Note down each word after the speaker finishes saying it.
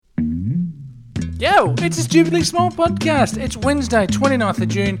Yo, it's a Stupidly Small podcast. It's Wednesday, 29th of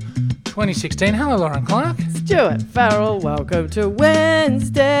June, 2016. Hello, Lauren Clark. Stuart Farrell, welcome to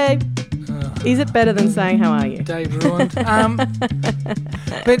Wednesday. Is it better than saying how are you? Day ruined.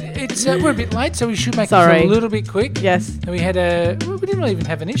 But it's we're a bit late, so we should make Sorry. this a little bit quick. Yes. And we didn't even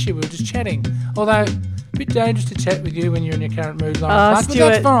have an issue. We were just chatting. Although, a bit dangerous to chat with you when you're in your current mood, Lauren Clark, Stuart, but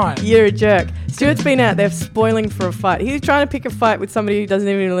that's fine. You're a jerk. Stuart's been out there spoiling for a fight. He was trying to pick a fight with somebody who doesn't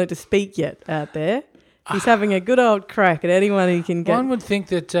even learn to speak yet out there. He's having a good old crack at anyone he can get. One would think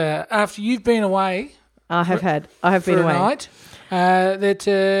that after you've been away... I have been away. Night,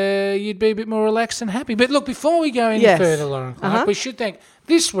 that you'd be a bit more relaxed and happy. But look, before we go any further, Lauren Clark, we should thank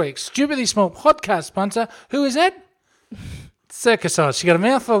this week's Stupidly Small podcast sponsor. Who is that? Circus Oz. She got a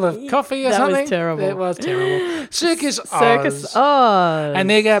mouthful of coffee or something. That was terrible. That was terrible. Circus Oz. And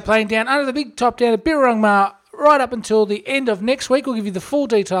they're playing down under the big top down at Birrarung Mar right up until the end of next week. We'll give you the full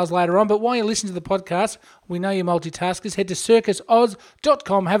details later on. But while you listen to the podcast, we know you're multitaskers. Head to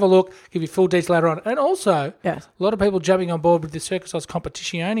circusoz.com, have a look, give you full details later on. And also, a lot of people jumping on board with the Circus Oz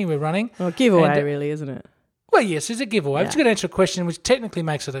competition we're running. Well, giveaway, really, isn't it? Well, yes, it's a giveaway. It's going to answer a question which technically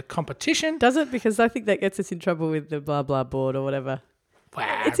makes it a competition. Does it? Because I think that gets us in trouble with the blah, blah board or whatever.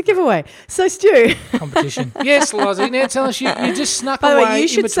 Wow. It's a giveaway. So, Stu. Competition. Yes, Lozzie. Now tell us, you just snuck By the away way,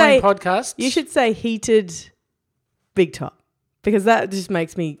 in between podcasts. You should say heated big top because that just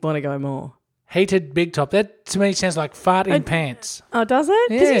makes me want to go more. Heated big top. That, to me, sounds like fart in pants. Oh, does it?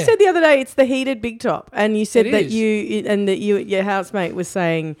 Because you said the other day it's the heated big top. And you said your housemate was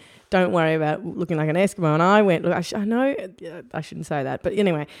saying, don't worry about looking like an Eskimo. And I went, look, I know I shouldn't say that. But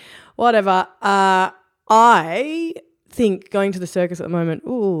anyway, whatever. I think going to the circus at the moment,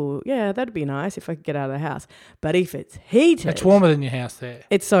 that'd be nice if I could get out of the house. But if it's heated... It's warmer than your house there.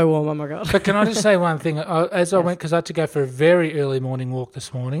 It's so warm, oh my God. But can I just say one thing? I went, because I had to go for a very early morning walk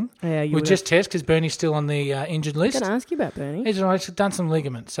this morning. Yeah, we just test because Bernie's still on the injured list. I'm going to ask you about Bernie. He's done some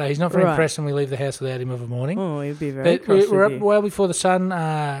ligaments, so he's not very impressed when we leave the house without him of a morning. Oh, he'd be very cross. We're up well before the sun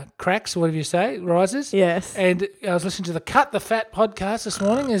cracks, or whatever you say, rises. Yes. And I was listening to the Cut the Fat podcast this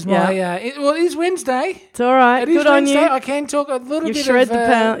morning. It is Wednesday. It's all right. Good on you. I can talk a little bit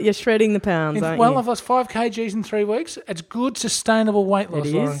You're shredding the pounds, aren't you? Well, I've lost 5 kgs in 3 weeks. It's good, sustainable weight loss,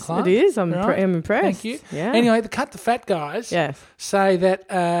 Lauren Clark. It is. I'm impressed. Thank you. Yeah. Anyway, the Cut the Fat guys say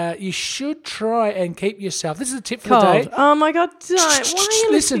that you should try and keep yourself. This is a tip for the day. Oh, my God. Don't. Why are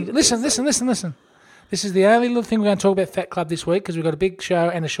you listen. This is the only little thing we're going to talk about Fat Club this week because we've got a big show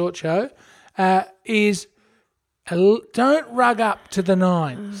and a short show. Don't rug up to the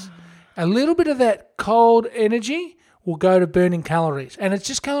nines. A little bit of that cold energy will go to burning calories. And it's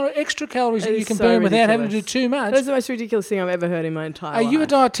just extra calories that you can burn without having to do too much. That's the most ridiculous thing I've ever heard in my entire life. Are you a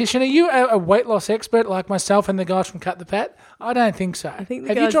dietitian? Are you a weight loss expert like myself and the guys from Cut the Fat? I don't think so. Have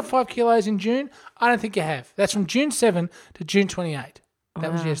you dropped 5 kilos in June? I don't think you have. That's from June 7 to June 28.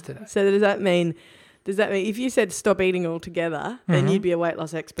 That was yesterday. So does that mean if you said stop eating altogether, then you'd be a weight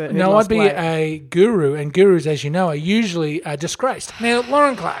loss expert? No, I'd be a guru, and gurus, as you know, are usually disgraced. Now,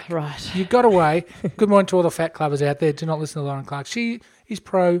 Lauren Clark, right? You got away. Good morning to all the fat clubbers out there. Do not listen to Lauren Clark. She is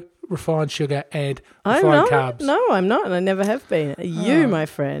pro refined sugar and refined carbs. No, I'm not, and I never have been. You, my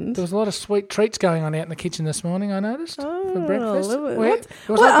friend. There was a lot of sweet treats going on out in the kitchen this morning, I noticed, for breakfast. It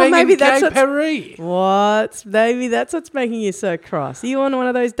was like being in Gay Paris. What? Maybe that's what's making you so cross. Are you on one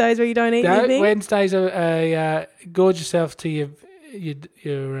of those days where you don't eat anything? Wednesdays are gorge yourself to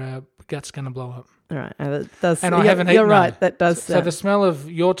your gut's going to blow up. All right, that does. And I haven't eaten. You're right. That does. So the smell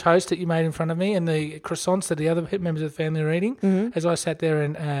of your toast that you made in front of me and the croissants that the other members of the family are eating, as I sat there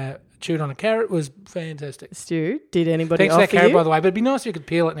and chewed on a carrot, was fantastic. Stu, did anybody offer you? Thanks for that carrot, by the way. But it'd be nice if you could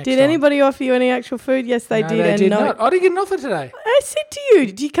peel it next time. Did anybody offer you any actual food? Yes, they did. They did not. I didn't get an offer today. I said to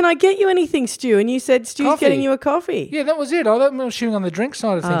you, can I get you anything, Stu? And you said Stu's getting you a coffee. Yeah, that was it. I was shooting on the drink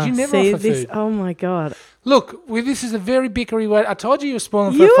side of things. You never offer food. Oh my God. Look, this is a very bickery way. I told you were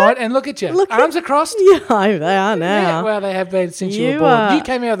spoiling for a fight, and look at you. Arms are crossed. Yeah, they are now. Yeah, well, they have been since you were born. You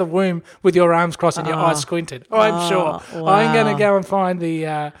came out of the womb with your arms crossed and your eyes squinted. I'm sure. Wow. I'm going to go and find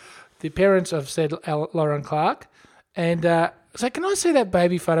the parents of said Lauren Clark, and so can I see that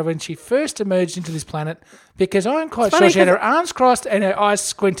baby photo when she first emerged into this planet? Because I'm quite sure she had her arms crossed and her eyes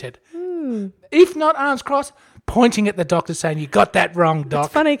squinted. If not arms crossed, pointing at the doctor saying, you got that wrong, doc.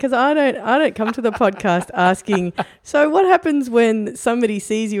 It's funny because I don't come to the podcast asking, so what happens when somebody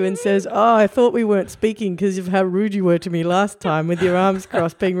sees you and says, oh, I thought we weren't speaking because of how rude you were to me last time with your arms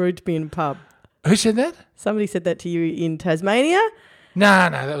crossed being rude to me in pub. Who said that? Somebody said that to you in Tasmania. No,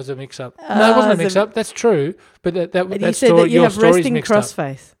 that was a mix-up. No, it wasn't a mix-up. That's true. But that you said that you have resting cross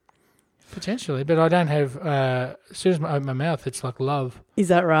face. Potentially, but I don't have. As soon as I open my mouth, it's like love. Is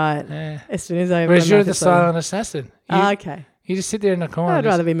that right? Yeah. As soon as I open Whereas my you're mouth, the it's like- silent assassin. okay. You just sit there in the corner. I'd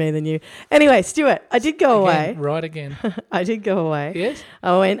rather be me than you. Anyway, Stuart, I did go away. Right again. I did go away. Yes.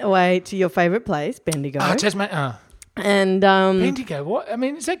 I went away to your favourite place, Bendigo. Tasmania. And Bendigo. What? I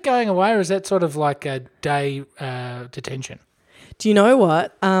mean, is that going away, or is that sort of like a day detention? do you know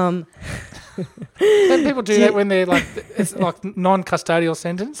what? Don't people do that when they're like it's like non-custodial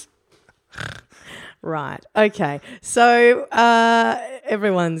sentence? Right. Okay. So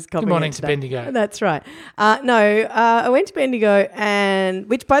everyone's copying. Good morning it to today. Bendigo. That's right. I went to Bendigo, and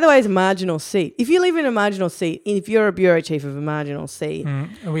which, by the way, is a marginal seat. If you live in a marginal seat, if you're a bureau chief of a marginal seat,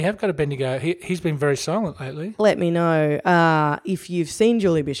 And we have got a Bendigo. He's been very silent lately. let me know if you've seen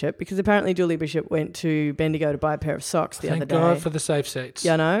Julie Bishop, because apparently Julie Bishop went to Bendigo to buy a pair of socks the other Thank day. God for the safe seats.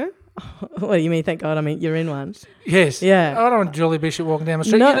 You know? What do you mean, thank God? I mean, you're in one. Yes. Yeah. I don't want Julie Bishop walking down the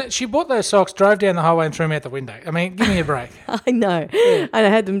street. No. You know, she bought those socks, drove down the highway and threw them out the window. I mean, give me a break. I know. And I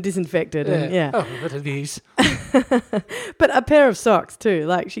had them disinfected. And yeah. Oh, what are these? But a pair of socks too.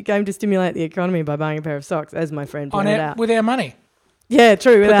 Like, she came to stimulate the economy by buying a pair of socks, as my friend pointed out. With our money. Yeah,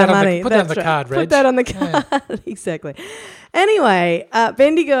 true, with our money. Put that on the card, Reg. Put that on the card. Exactly. Anyway,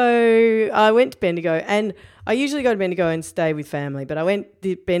 Bendigo, I went to Bendigo, and I usually go to Bendigo and stay with family, but I went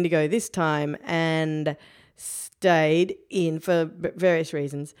to Bendigo this time and stayed in, for various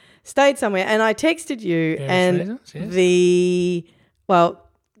reasons, stayed somewhere, and I texted you,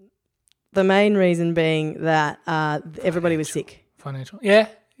 the main reason being that everybody was sick. Financial. Yeah.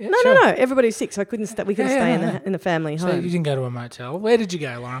 No. Everybody was sick, so I couldn't stay. We couldn't stay in the family home. So you didn't go to a motel. Where did you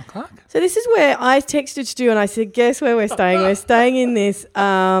go, Lauren Clark? So this is where I texted Stu and I said, guess where we're staying? We're staying in this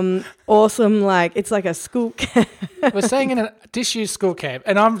awesome, it's like a school camp. We're staying in a disused school camp,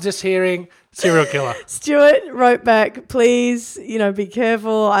 and I'm just hearing serial killer. Stuart wrote back, please, be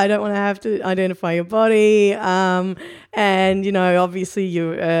careful. I don't want to have to identify your body. And, obviously you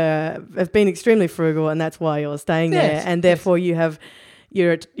have been extremely frugal, and that's why you're staying there. And therefore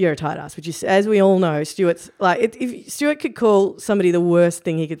you're a tight ass, which is, as we all know, Stuart's if Stuart could call somebody the worst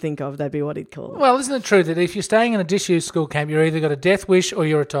thing he could think of, that'd be what he'd call it. Well, isn't it true that if you're staying in a disused school camp, you're either got a death wish or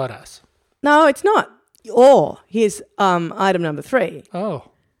you're a tight ass? No, it's not. Or here's item number 3. Oh,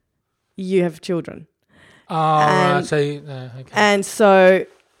 you have children. Oh, right. So, okay. And so,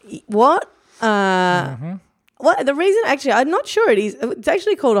 what? What the reason? Actually, I'm not sure. It's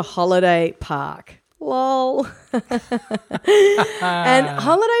actually called a holiday park. Lol. And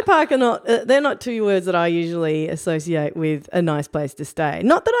holiday park are not. They're not two words that I usually associate with a nice place to stay.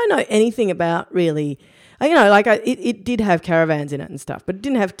 Not that I know anything about really. It did have caravans in it and stuff, but it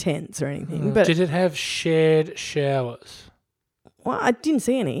didn't have tents or anything. But did it have shared showers? Well, I didn't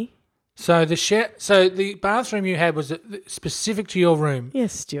see any. So the bathroom you had was specific to your room.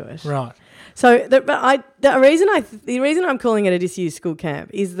 Yes, Stuart. Right. So the reason I'm calling it a disused school camp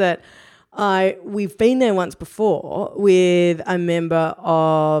is that we've been there once before with a member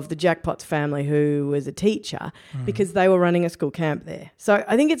of the Jackpots family who was a teacher because they were running a school camp there. So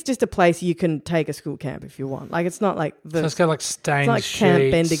I think it's just a place you can take a school camp if you want. Like, it's not like so it's got stained it's sheets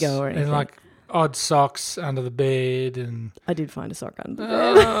Camp Bendigo or anything. and odd socks under the bed and. I did find a sock under the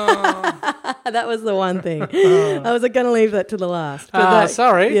bed. That was the one thing. I was going to leave that to the last. But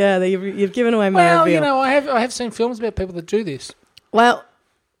sorry. Yeah, you've given away my reveal. I have seen films about people that do this. Well.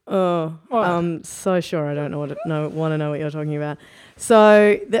 Oh, I'm so sure I don't want to know what you're talking about.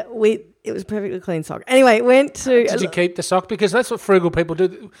 So it was perfectly clean sock. Anyway, went to. Did you keep the sock? Because that's what frugal people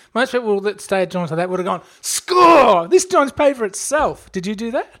do. Most people that stay at joints like that would have gone, score! This joint's paid for itself. Did you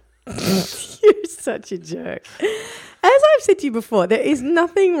do that? You're such a jerk. As I've said to you before, there is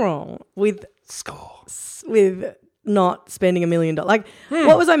nothing wrong with not spending $1 million.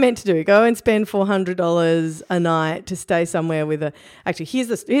 What was I meant to do? Go and spend $400 a night to stay somewhere with a... Actually, here's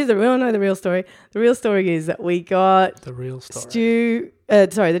the real story. The real story is that we got... The real story.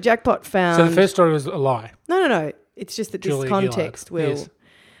 The Jackpot found... So the first story was a lie. No. It's just that Julie this context Gillard. will... Yes.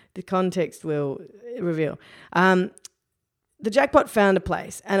 The context will reveal. The Jackpot found a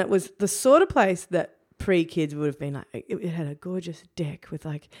place, and it was the sort of place that pre-kids would have been like. It had a gorgeous deck with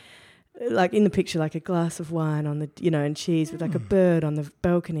like in the picture, like a glass of wine on the, and cheese with like a bird on the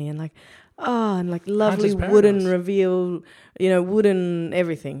balcony and lovely wooden reveal, wooden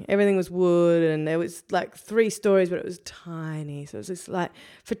everything. Everything was wood, and there was 3 stories, but it was tiny. So it was just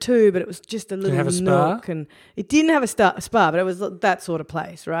for 2, but it was just a little have a nook, spa? and it didn't have a spa, but it was that sort of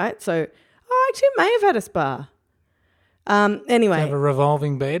place, right? So, actually, it may have had a spa. Anyway, Did it have a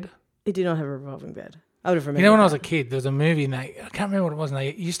revolving bed? It did not have a revolving bed. I would have remembered. When I was a kid, there was a movie, and I can't remember what it was, and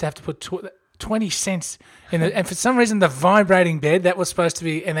they used to have to put 20 cents and for some reason the vibrating bed that was supposed to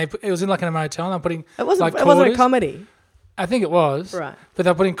be, and it was in like in a motel, and I'm putting it wasn't a comedy. I think it was. Right. But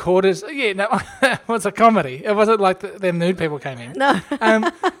they're putting quarters. Yeah, no, it was a comedy. It wasn't like them nude people came in. No.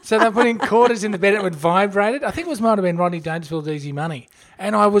 So they're putting quarters in the bed and it would vibrate it. I think it might have been Rodney Dangerfield's Easy Money.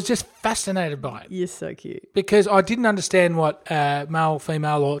 And I was just fascinated by it. You're so cute. Because I didn't understand what male,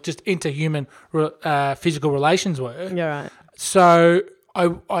 female, or just interhuman physical relations were. Yeah, right. So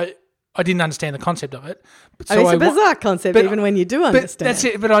I didn't understand the concept of it. So it's a bizarre concept even when you do understand. That's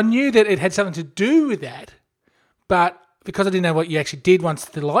it. But I knew that it had something to do with that. But because I didn't know what you actually did once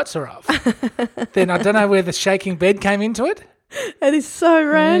the lights are off, then I don't know where the shaking bed came into it. It is so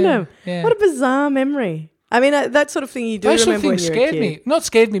random. Yeah. What a bizarre memory. I mean, that sort of thing you do remember when you're a kid. Those sort of things scared me. Not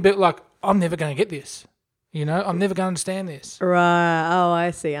scared me, but like, I'm never going to get this. You know, I'm never going to understand this. Right. Oh, I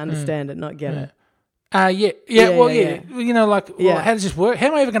see. Understand it, not get it. Yeah. You know, like, how does this work? How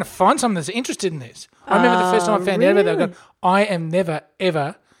am I ever going to find someone that's interested in this? I remember the first time I found out about that, I am never,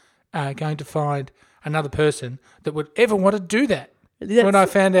 ever going to find another person that would ever want to do that. When I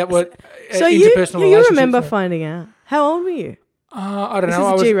found out what interpersonal relationships you remember finding out. How old were you? I don't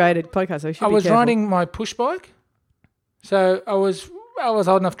know. This is a G-rated podcast, so you should be careful. I was riding my push bike, so I was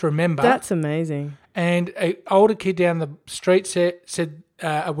old enough to remember. That's amazing. And an older kid down the street said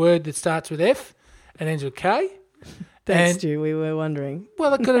a word that starts with F and ends with K. Thanks, Stu. We were wondering.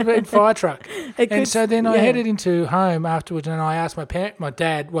 Well, it could have been fire truck. So then I headed into home afterwards, and I asked my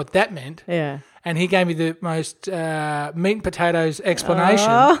dad, what that meant. Yeah. And he gave me the most meat and potatoes explanation.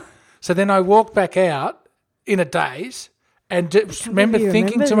 Oh. So then I walked back out in a daze and remember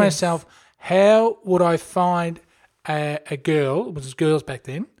thinking to myself, how would I find a girl, it was girls back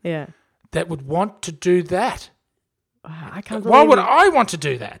then, that would want to do that? I can't believe Why would I want to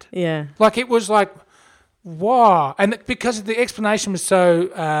do that? Yeah. Like it was like, wow. And because the explanation was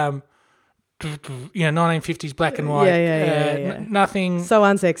so... 1950s black and white. Nothing. So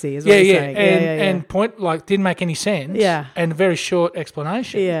unsexy is what you're saying. And point didn't make any sense. Yeah. And a very short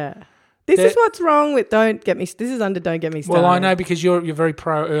explanation. Yeah. This is what's wrong with Don't Get Me Started. Well, I know because you're very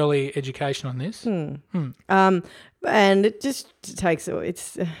pro early education on this. And it just takes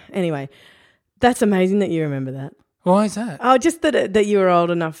anyway. That's amazing that you remember that. Why is that? Oh, just that you were old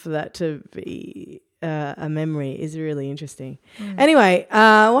enough for that to be a memory is really interesting. Anyway,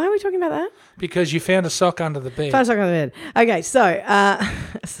 why are we talking about that? Because you found a sock under the bed. Found a sock under the bed. Okay, so...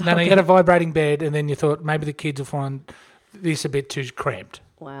 No, you had a vibrating bed and then you thought maybe the kids will find this a bit too cramped.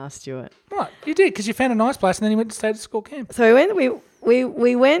 Wow, Stuart. Right, you did because you found a nice place and then you went to stay at school camp. So we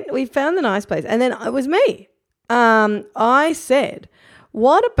found the nice place and then it was me. I said,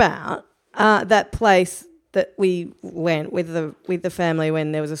 what about that place that we went with the family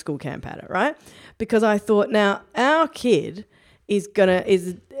when there was a school camp at it, right? Because I thought, now our kid is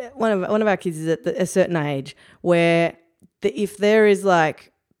one of our kids is at a certain age where if there is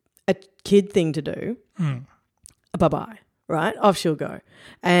like a kid thing to do, bye-bye, right? Off she'll go,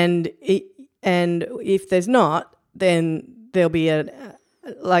 and if there's not, then there'll be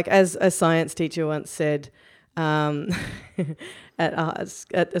like as a science teacher once said.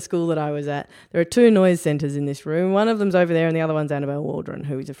 At the school that I was at, there are 2 noise centres in this room. One of them's over there and the other one's Annabelle Waldron,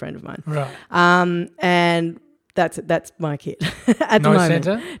 who is a friend of mine. Right. And that's my kid at the moment.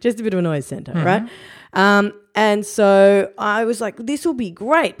 Noise centre? Just a bit of a noise centre, right? And so I was like, this will be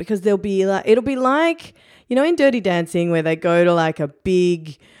great because it'll be like, in Dirty Dancing where they go to like a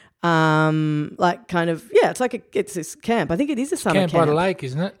big... it's this camp. I think it is a summer camp. Camp by the lake,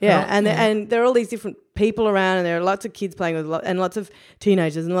 isn't it? Yeah, and there are all these different people around, and there are lots of kids playing with and lots of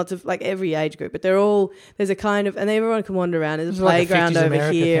teenagers and lots of like every age group. But there's a kind of, and everyone can wander around. There's a playground over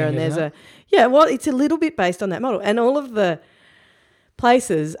America here, thing, and there's it's a little bit based on that model, and all of the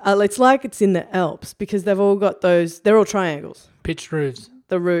places, it's like it's in the Alps because they've all got those. They're all triangles, pitched roofs.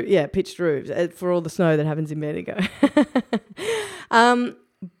 Pitched roofs for all the snow that happens in Bendigo.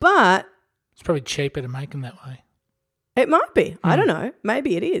 But it's probably cheaper to make them that way. It might be. I don't know.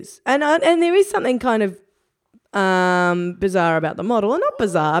 Maybe it is. And there is something kind of bizarre about the model. Not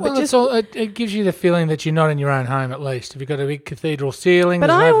bizarre, but just... it gives you the feeling that you're not in your own home, at least. If you've got a big cathedral ceiling... But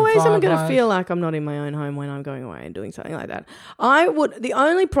I always am going to feel like I'm not in my own home when I'm going away and doing something like that. The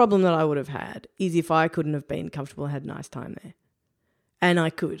only problem that I would have had is if I couldn't have been comfortable and had a nice time there. And I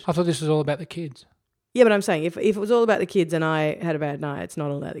could. I thought this was all about the kids. Yeah, but I'm saying if it was all about the kids and I had a bad night, it's not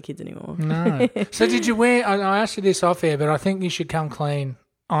all about the kids anymore. No. So did you wear... I asked you this off air, but I think you should come clean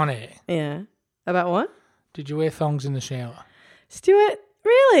on air. Yeah. About what? Did you wear thongs in the shower? Stuart,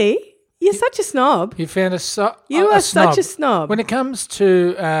 really? You're such a snob. You found You are such a snob. When it comes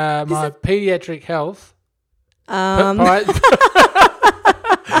to my paediatric health...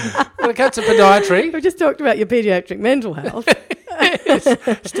 When it comes to podiatry, We just talked about your paediatric mental health.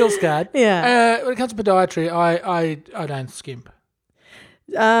 still scarred. Yeah. When it comes to podiatry, I don't skimp.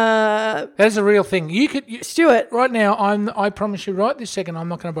 Uh, That's a real thing. Stuart, Right now, I promise you, right this second, I'm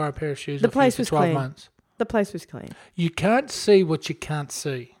not going to buy a pair of shoes. The off place you was for 12 clean. months. the place was clean. You can't see what you can't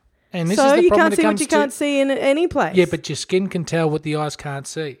see, and this So is the you problem can't see what you can't see in any place. Yeah, but your skin can tell what the eyes can't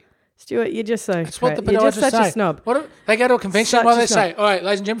see. Stuart, you're just so That's what the you're just podiatrists such say. a snob. They go to a convention, Such what do a they snob. say? All right,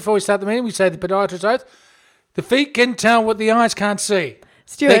 ladies and gentlemen, before we start the meeting, we say the podiatrist oath. The feet can tell what the eyes can't see.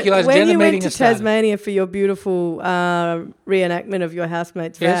 Stuart, Thank you, ladies and when gentlemen. you The went meeting to has started. Tasmania for your beautiful reenactment of your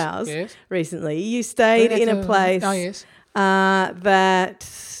housemate's vows yes. recently, you stayed in a place Oh, yes. that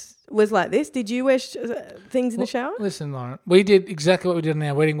was like this. Did you wear things in the shower? Listen, Lauren, we did exactly what we did in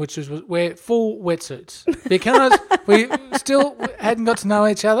our wedding, which was wear full wetsuits because we still hadn't got to know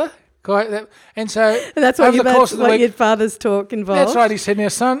each other. And so And that's what, over the course of the week, your father's talk involved. that's right. He said, "Now,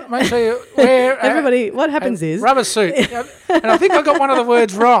 son, make sure you wear Everybody, what happens is rubber suit." And I think I got one of the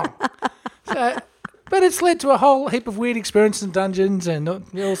words wrong. So, but it's led to a whole heap of weird experiences in dungeons and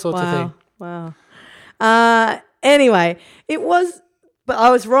all sorts of things. Wow. Anyway, it was, but I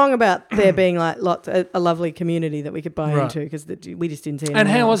was wrong about there being like a lovely community that we could buy Right. into because we just didn't see And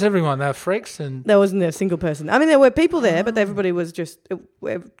anyone how else. was everyone? They were freaks and There wasn't a single person. I mean, there were people there, but everybody was just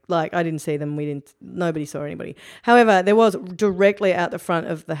like I didn't see them. Nobody saw anybody. However, there was directly out the front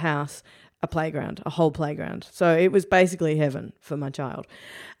of the house a playground, a whole playground. So it was basically heaven for my child.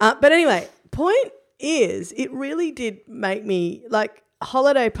 But anyway, point is, it really did make me like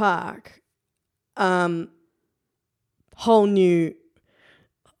Holiday Park. Whole new,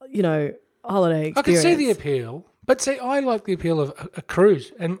 holiday experience. I can see the appeal. But see, I like the appeal of a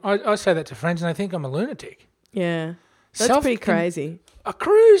cruise, and I say that to friends, and they think I'm a lunatic. Yeah, that's pretty crazy. A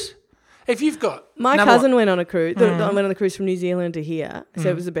cruise? If you've got My cousin went on a cruise. Went on the cruise from New Zealand to here, so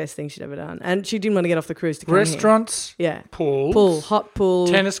it was the best thing she'd ever done. And she didn't want to get off the cruise to come restaurants, here. Yeah, pools, hot pool,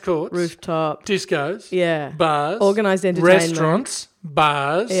 tennis courts, rooftop, discos, yeah, bars, organised entertainment, restaurants,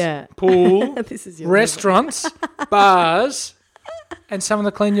 bars, yeah, pool, this is your restaurants, bars, and someone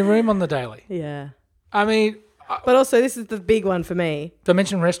to clean your room on the daily. level. Yeah, I mean, but also this is the big one for me. did I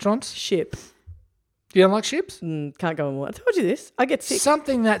mention restaurants? Ship. You don't like ships? Can't go on water. I told you this. I get sick.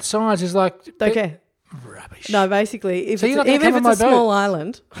 Something that size is like Don't care. rubbish. No, basically, So you're not gonna even if come on it's a my boat? small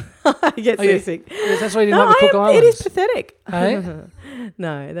island, I get seasick. Yeah, that's why you didn't No, like the Cook Islands. it is pathetic. Eh?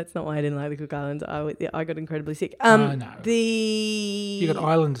 No, that's not why I didn't like the Cook Islands. I got incredibly sick. No. The You got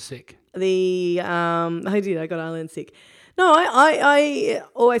island sick. I did. I got island sick. No, I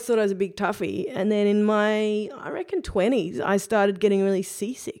always thought I was a big toughie, and then in my, I reckon, 20s, I started getting really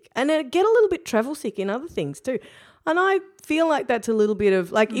seasick, and I get a little bit travel sick in other things too. And I feel like that's a little bit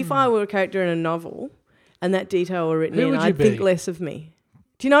of like if I were a character in a novel, and that detail were written Who in, would you I'd think be? less of me.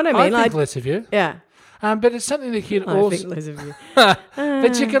 Do you know what I mean? I think less of you. Yeah, But it's something that you could I also, think less of you.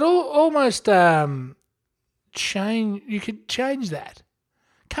 but you could almost change. You could change that.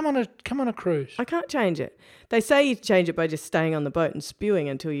 Come on a cruise. I can't change it. They say you change it by just staying on the boat and spewing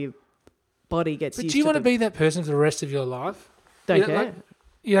until your body gets But used do you to want to be that person for the rest of your life? Don't You care.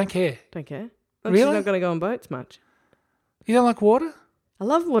 You don't care. Don't care. I'm Really? just not going to go on boats much. You don't like water? I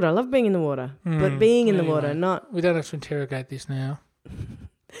love water. I love being in the water. But being in the water, Anyway. not... We don't have to interrogate this now.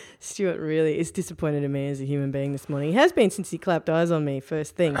 Stuart really is disappointed in me as a human being this morning. He has been since he clapped eyes on me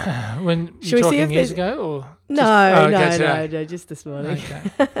first thing. When Shall you're we see talking if years there's- ago, or No, just this morning.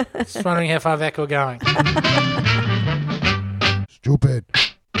 Okay. Just wondering how far back we're going. Stupid.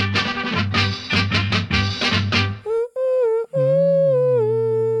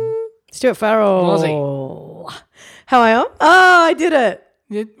 Stuart Farrell. Lozzie. How are you? Oh, I did it.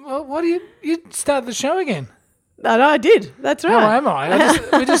 What do you started the show again? No, I did. That's right. How am I?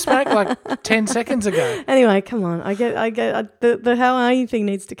 We just spoke like 10 seconds ago. Anyway, come on. I get the how are you thing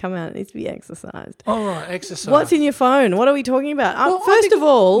needs to come out. It needs to be exercised. All right, exercise. What's in your phone? What are we talking about? Well, I first think- of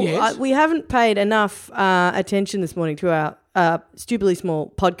all, yes. we haven't paid enough attention this morning to our stupidly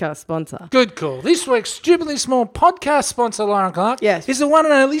small podcast sponsor. Good call. This week's stupidly small podcast sponsor, Lauren Clark, Yes. is the one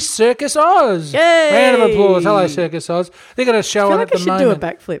and only Circus Oz. Yay! Round of applause. Hello, Circus Oz. They got a show I feel on like at I the should do a moment.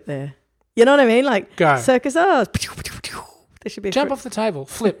 backflip there. You know what I mean? Like Go. Circus Oz. There should be a Jump off the table.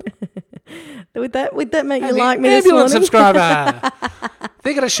 Flip. Would that make you And the like me this ambulance morning? subscriber.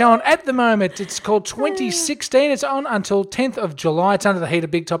 They got a show on at the moment. It's called 2016. It's on until 10th of July. It's under the heat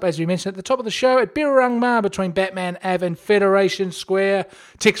of Big Top, as we mentioned at the top of the show, at Birrarung Ma between Batman Ave and Federation Square.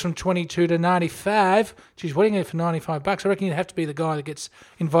 Ticks from 22 to 95. Geez, what are you going to get for $95? I reckon you'd have to be the guy that gets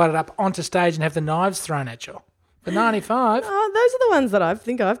invited up onto stage and have the knives thrown at you. For 95. Oh, those are the ones that I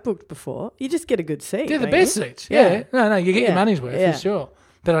think I've booked before. You just get a good seat. They're the don't best you? seats. Yeah. No, you get your Yeah. money's worth Yeah. for sure.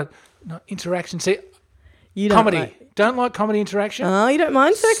 But not interaction. See, You comedy. Don't like comedy interaction. Oh, you don't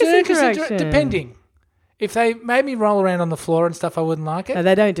mind circus interaction? Depending. If they made me roll around on the floor and stuff, I wouldn't like it. No,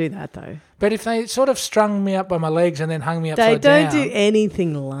 they don't do that though. But if they sort of strung me up by my legs and then hung me upside down. down. They don't do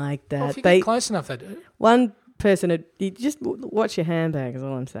anything like that. Well, if you get close enough, they do. One person, you just watch your handbag is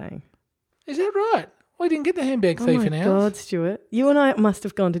all I'm saying. Is that right? We didn't get the handbag thief in ours. Oh my God, Stuart. You and I must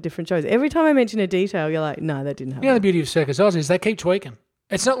have gone to different shows. Every time I mention a detail, you're like, no, that didn't happen. You know the beauty of Circus Oz is they keep tweaking.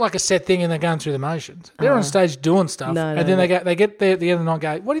 It's not like a set thing and they're going through the motions. They're on stage doing stuff, and then they get there at the end of the night and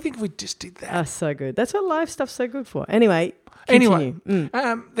go, what do you think if we just did that? That's so good. That's what live stuff's so good for. Anyway, continue.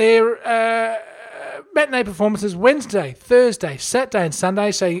 Their matinee performances Wednesday, Thursday, Saturday and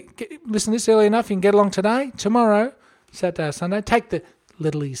Sunday. So listen to this early enough, you can get along today, tomorrow, Saturday or Sunday. Take the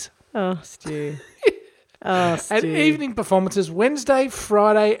littlies. Oh, Stu. And evening performances Wednesday,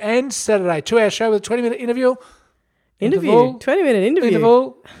 Friday and Saturday. 2-hour show with a 20-minute interview. 20-minute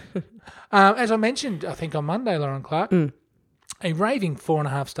interview. As I mentioned, I think on Monday, Lauren Clark, a raving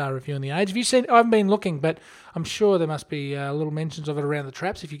 4.5-star review in The Age. Have you seen? I haven't been looking, but I'm sure there must be little mentions of it around the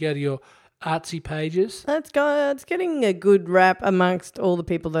traps if you go to your artsy pages. It's getting a good rap amongst all the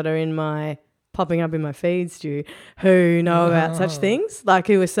people that are popping up in my feed, Stu, who know about such things, like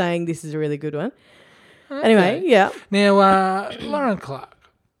who were saying this is a really good one. Okay. Anyway, yeah. Now, Lauren Clark.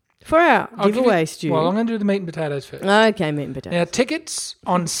 For our giveaway, Stu. Well, I'm going to do the meat and potatoes first. Okay, meat and potatoes. Now, tickets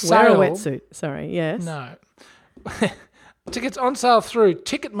on sale. Wear a wetsuit. Sorry, yes. No. Tickets on sale through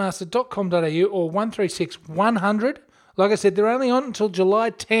ticketmaster.com.au or 136 100. Like I said, they're only on until July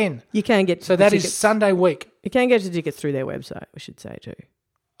 10. You can get So that is Sunday week. You can get the tickets through their website, we should say too.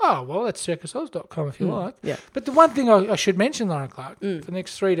 Oh, well, that's circusoz.com if you like. Yeah. But the one thing I should mention, Lauren Clark, for the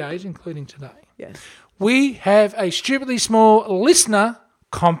next 3 days, including today, yes, we have a stupidly small listener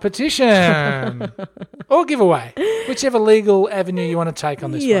competition or giveaway, whichever legal avenue you want to take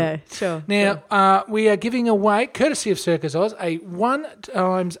on this one. Yeah, sure. Now, we are giving away, courtesy of Circus Oz, a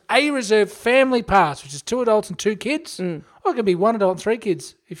 1x A Reserve family pass, which is 2 adults and 2 kids. Or it can be 1 adult and 3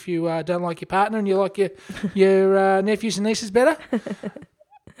 kids if you don't like your partner and you like your nephews and nieces better.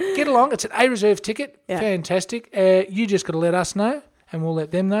 Get along. It's an A Reserve ticket. Yeah. Fantastic. You just got to let us know. And we'll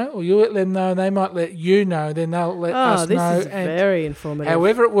let them know, or you let them know, and they might let you know, then they'll let us know. Oh, this is very informative.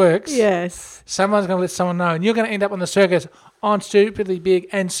 However it works, yes, someone's going to let someone know, and you're going to end up on the circus on Stupidly Big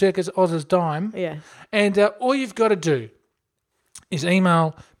and Circus Oz's dime. Yeah. And all you've got to do is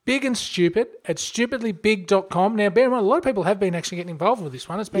email bigandstupid@stupidlybig.com. Now, bear in mind, a lot of people have been actually getting involved with this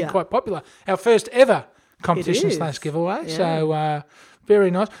one. It's been quite popular. Our first ever competition/giveaway. Yeah. So,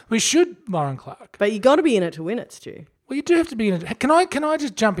 very nice. We should, Lauren Clark. But you got to be in it to win it, Stu. Well, you do have to be in it. Can I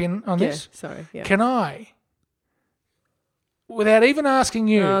just jump in on this? Sorry. Yeah. Can I, without even asking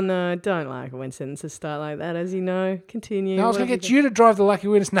you? Oh, no, I don't like it when sentences start like that, as you know. Continue. No, I was going to get you to drive the Lucky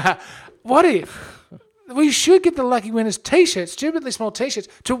Winners. Nah, what if we should get the Lucky Winners T-shirts, stupidly small T-shirts,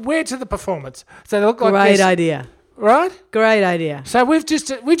 to wear to the performance? So they look like Great idea. Right? Great idea. So we just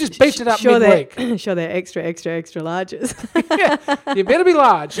beefed it up midweek. Sure, they're extra larges. Yeah, you better be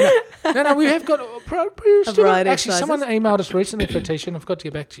large. No, we have got actually someone emailed us recently for a T-shirt. I forgot to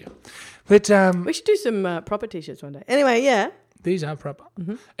get back to you. But we should do some proper T-shirts one day. Anyway, yeah. These are proper.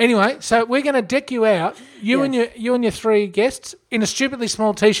 Mm-hmm. Anyway, so we're going to deck you out, you and your 3 guests, in a stupidly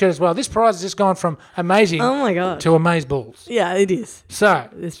small T-shirt as well. This prize has just gone from amazing to amazeballs. Yeah, it is. So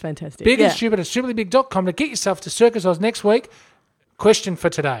it's fantastic. Big and stupid at stupidlybig.com to get yourself to Circus Oz next week. Question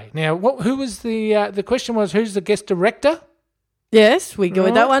for today. Now, who was the question was, who's the guest director? Yes, we go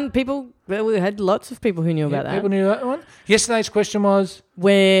with that one. We had lots of people who knew about that. People knew that one. Yesterday's question was,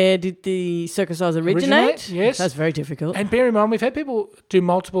 where did the Circus Oz originate? Yes. That's very difficult. And bear in mind, we've had people do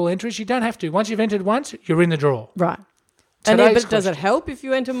multiple entries. You don't have to. Once you've entered once, you're in the draw. Right. But does it help if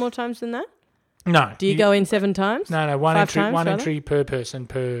you enter more times than that? No. Do you go in 7 times? No, one entry per person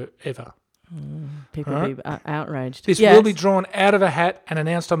per ever. People will be outraged. This will be drawn out of a hat and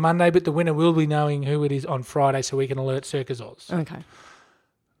announced on Monday, but the winner will be knowing who it is on Friday so we can alert Circus Oz. Okay.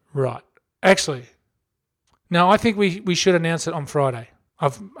 Right. Actually, no, I think we should announce it on Friday.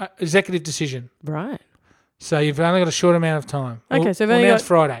 Executive decision. Right. So you've only got a short amount of time. Okay, we'll announce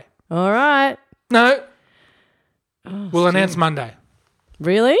Friday. All right. No. We'll announce Monday.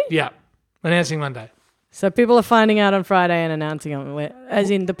 Really? Yeah. Announcing Monday. So people are finding out on Friday and announcing on, as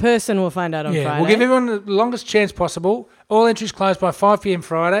in the person will find out on Friday. We'll give everyone the longest chance possible. All entries closed by 5 p.m.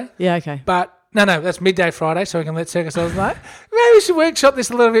 Friday. Yeah, okay. But no, that's midday Friday, so we can let Circus Oz know. Maybe we should workshop this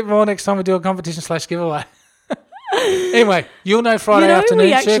a little bit more next time we do a competition/giveaway. Anyway, you'll know Friday afternoon.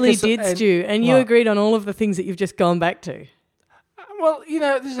 We actually did, Stu, and you agreed on all of the things that you've just gone back to. Well,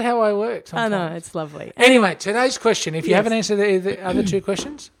 this is how I work sometimes. I know, it's lovely. Anyway, today's question, if you haven't answered the other two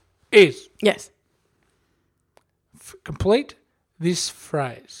questions, is... Yes. Complete this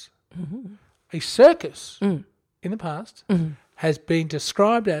phrase. Mm-hmm. A circus in the past has been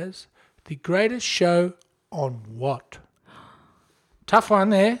described as the greatest show on what? Tough one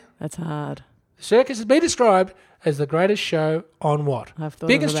there. That's hard. The circus has been described as the greatest show on what?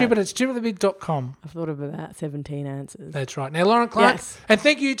 Big and Stupid at stupidlybig.com. I've thought of about 17 answers. That's right. Now, Lauren Clark, and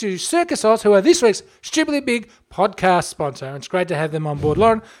thank you to Circus Oz, who are this week's Stupidly Big podcast sponsor. It's great to have them on board.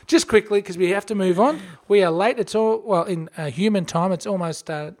 Lauren, just quickly, because we have to move on. We are late. It's in human time, it's almost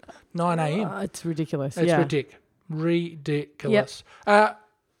 9 a.m. It's ridiculous. It's ridiculous. Yep.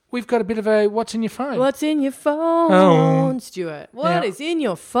 We've got a bit of a what's in your phone. What's in your phone, Stuart? What is in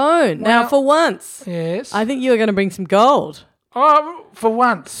your phone? Now, for once, yes, I think you are going to bring some gold. Oh, for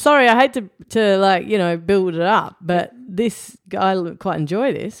once. Sorry, I hate to build it up, but I quite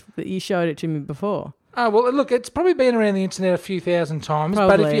enjoy this. But you showed it to me before. Oh, well, look, it's probably been around the internet a few thousand times,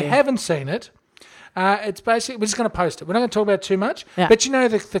 but if you haven't seen it, it's basically, we're just going to post it. We're not going to talk about it too much, but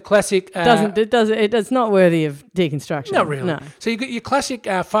the classic... It's not worthy of deconstruction. Not really. No. So you got your classic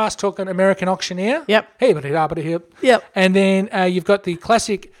fast-talking American auctioneer. Yep. Yep. And then you've got the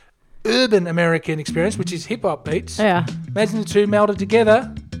classic urban American experience, which is hip-hop beats. Yeah. Imagine the two melded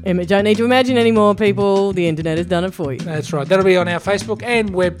together. Don't need to imagine anymore, people. The internet has done it for you. That's right. That'll be on our Facebook and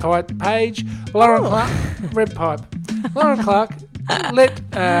webpipe page. Lauren Clark, webpipe. Lauren Clark, let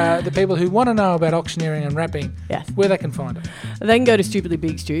the people who want to know about auctioneering and rapping, where they can find it. They can go to Stupidly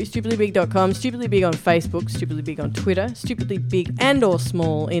Big, Stu, stupidlybig.com, Stupidly Big on Facebook, Stupidly Big on Twitter, Stupidly Big and or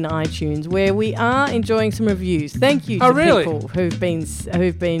Small in iTunes, where we are enjoying some reviews. Thank you to people who've been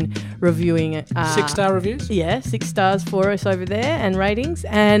reviewing it. 6-star reviews? Yeah, 6 stars for us over there and ratings.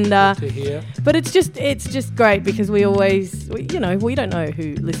 And good to hear. But it's just great because we don't know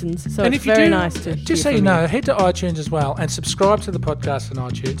who listens, so it's very nice to just so you know, head to iTunes as well and subscribe to the podcast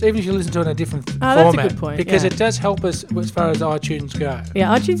on iTunes, even if you listen to it in a different format. That's a good point, because it does help us as far as iTunes go.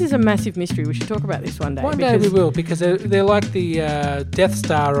 Yeah, iTunes is a massive mystery. We should talk about this one day. One day we will, because they're like the Death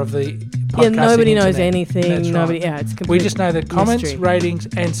Star of the podcasting. Yeah, nobody knows internet. anything. That's nobody. right. Yeah, it's complete We just know that comments, mystery. ratings,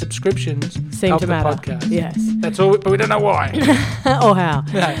 and subscriptions seem help to the matter. podcast. Yes, that's all. But we don't know why or how.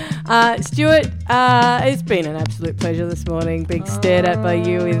 No. Stuart, it's been an absolute pleasure this morning. Being stared at by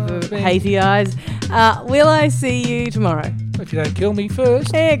you with hazy eyes. Will I see you tomorrow? If you don't kill me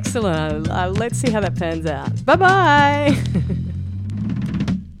first. Excellent. Let's see how that pans out. Bye-bye.